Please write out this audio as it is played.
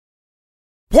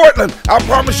Portland, I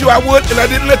promise you I would, and I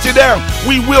didn't let you down.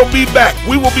 We will be back.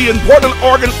 We will be in Portland,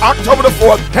 Oregon, October the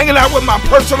 4th, hanging out with my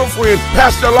personal friend,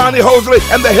 Pastor Lonnie Hosley,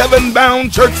 and the Heaven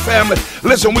Bound Church family.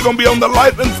 Listen, we're going to be on the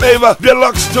Life and Favor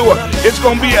Deluxe Tour. It's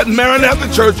going to be at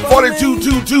Maranatha Church,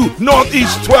 4222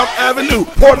 Northeast 12th Avenue,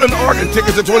 Portland, Oregon.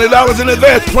 Tickets are $20 in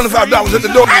advance, $25 at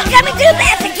the door. I'm coming too,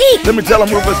 Pastor Keith. Let me tell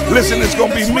them, Rufus, listen, it's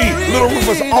going to be me, Little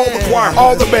Rufus, all the choir,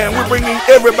 all the band. We're bringing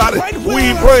everybody.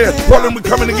 We ain't praying. Portland, we're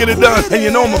coming to get it done. And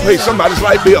you know I'm going to pay somebody's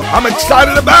light bill. I'm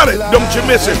excited about it. Don't you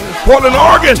miss it. Portland,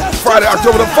 Oregon, Friday,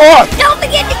 October the 4th. Don't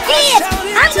forget the kids.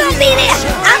 I'm going to be there.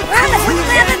 I promise we're going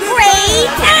to have a great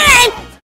time.